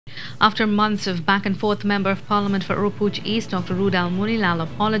After months of back and forth, Member of Parliament for Oropouche East, Dr. Roodal Moonilal,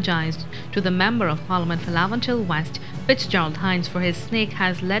 apologised to the Member of Parliament for Laventille West, Fitzgerald Hinds, for his "snake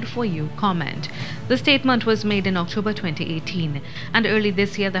has led for you" comment. The statement was made in October 2018, and early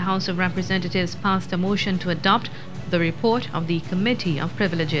this year the House of Representatives passed a motion to adopt the report of the Committee of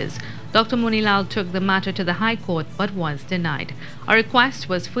Privileges. Dr. Moonilal took the matter to the High Court but was denied. A request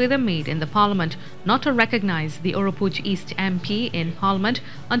was further made in the Parliament not to recognise the Oropouche East MP in Parliament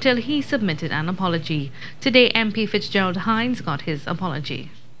until he submitted an apology. Today, MP Fitzgerald Hinds got his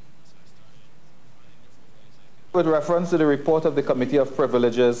apology. With reference to the report of the Committee of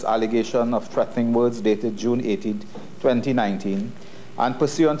Privileges allegation of threatening words dated June 18, 2019, and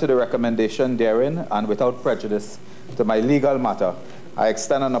pursuant to the recommendation therein and without prejudice to my legal matter, I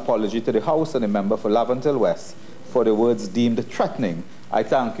extend an apology to the House and the member for Laventille West for the words deemed threatening. I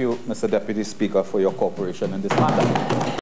thank you, Mr. Deputy Speaker, for your cooperation in this matter.